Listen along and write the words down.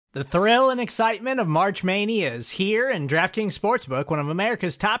The thrill and excitement of March Mania is here, and DraftKings Sportsbook, one of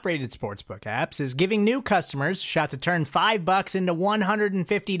America's top-rated sportsbook apps, is giving new customers a shot to turn $5 into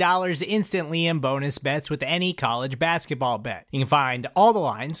 $150 instantly in bonus bets with any college basketball bet. You can find all the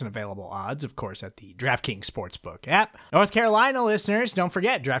lines and available odds, of course, at the DraftKings Sportsbook app. North Carolina listeners, don't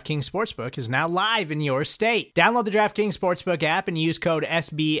forget, DraftKings Sportsbook is now live in your state. Download the DraftKings Sportsbook app and use code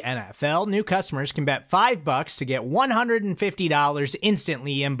SBNFL. New customers can bet $5 to get $150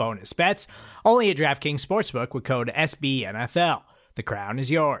 instantly in bonus bets, only at DraftKings Sportsbook with code SBNFL. The crown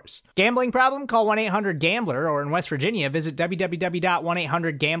is yours. Gambling problem? Call 1-800-GAMBLER, or in West Virginia, visit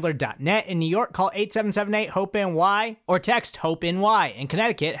www.1800gambler.net. In New York, call 877-8-HOPE-NY or text HOPE-NY. In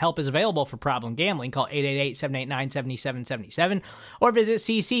Connecticut, help is available for problem gambling. Call 888-789-7777 or visit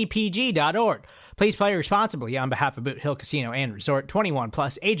ccpg.org. Please play responsibly on behalf of Boot Hill Casino and Resort. 21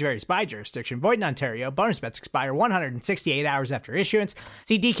 plus, age varies by jurisdiction. Void in Ontario. Bonus bets expire 168 hours after issuance.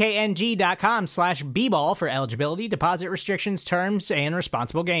 See dkng.com/bball for eligibility, deposit restrictions, terms, and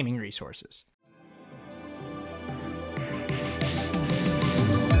responsible gaming resources.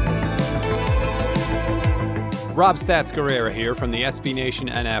 Rob Stats Guerrera here from the SB Nation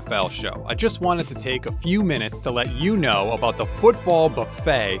NFL show. I just wanted to take a few minutes to let you know about the football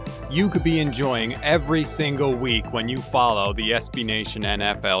buffet you could be enjoying every single week when you follow the SB Nation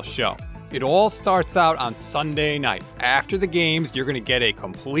NFL show. It all starts out on Sunday night. After the games, you're going to get a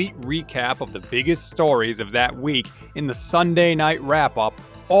complete recap of the biggest stories of that week in the Sunday night wrap-up,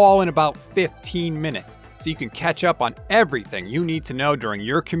 all in about 15 minutes. So you can catch up on everything you need to know during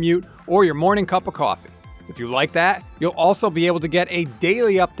your commute or your morning cup of coffee. If you like that, you'll also be able to get a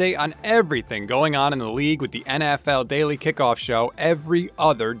daily update on everything going on in the league with the NFL Daily Kickoff Show every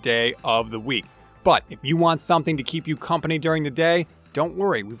other day of the week. But if you want something to keep you company during the day, don't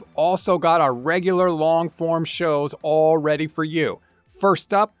worry, we've also got our regular long-form shows all ready for you.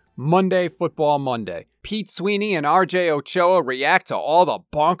 First up, Monday Football Monday. Pete Sweeney and RJ Ochoa react to all the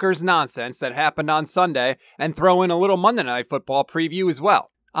bonkers nonsense that happened on Sunday and throw in a little Monday Night Football preview as well.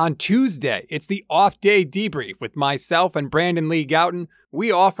 On Tuesday, it's the off-day debrief with myself and Brandon Lee Gouton.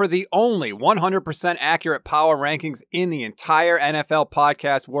 We offer the only 100% accurate power rankings in the entire NFL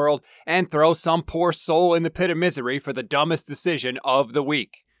podcast world and throw some poor soul in the pit of misery for the dumbest decision of the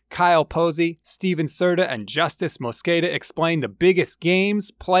week. Kyle Posey, Steven Serta, and Justice Mosqueda explain the biggest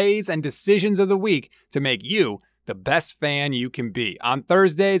games, plays, and decisions of the week to make you the best fan you can be. On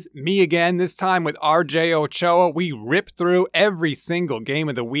Thursdays, me again, this time with RJ Ochoa, we rip through every single game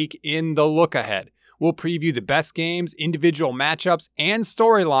of the week in the look ahead. We'll preview the best games, individual matchups, and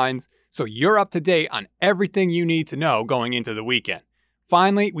storylines so you're up to date on everything you need to know going into the weekend.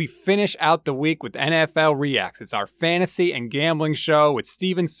 Finally, we finish out the week with NFL Reacts. It's our fantasy and gambling show with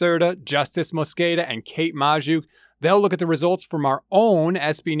Steven Serta, Justice Mosqueda, and Kate Majuk. They'll look at the results from our own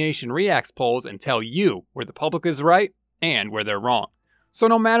SB Nation Reacts polls and tell you where the public is right and where they're wrong. So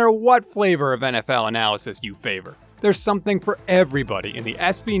no matter what flavor of NFL analysis you favor, there's something for everybody in the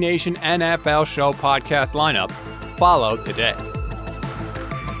SB Nation NFL Show podcast lineup. Follow today.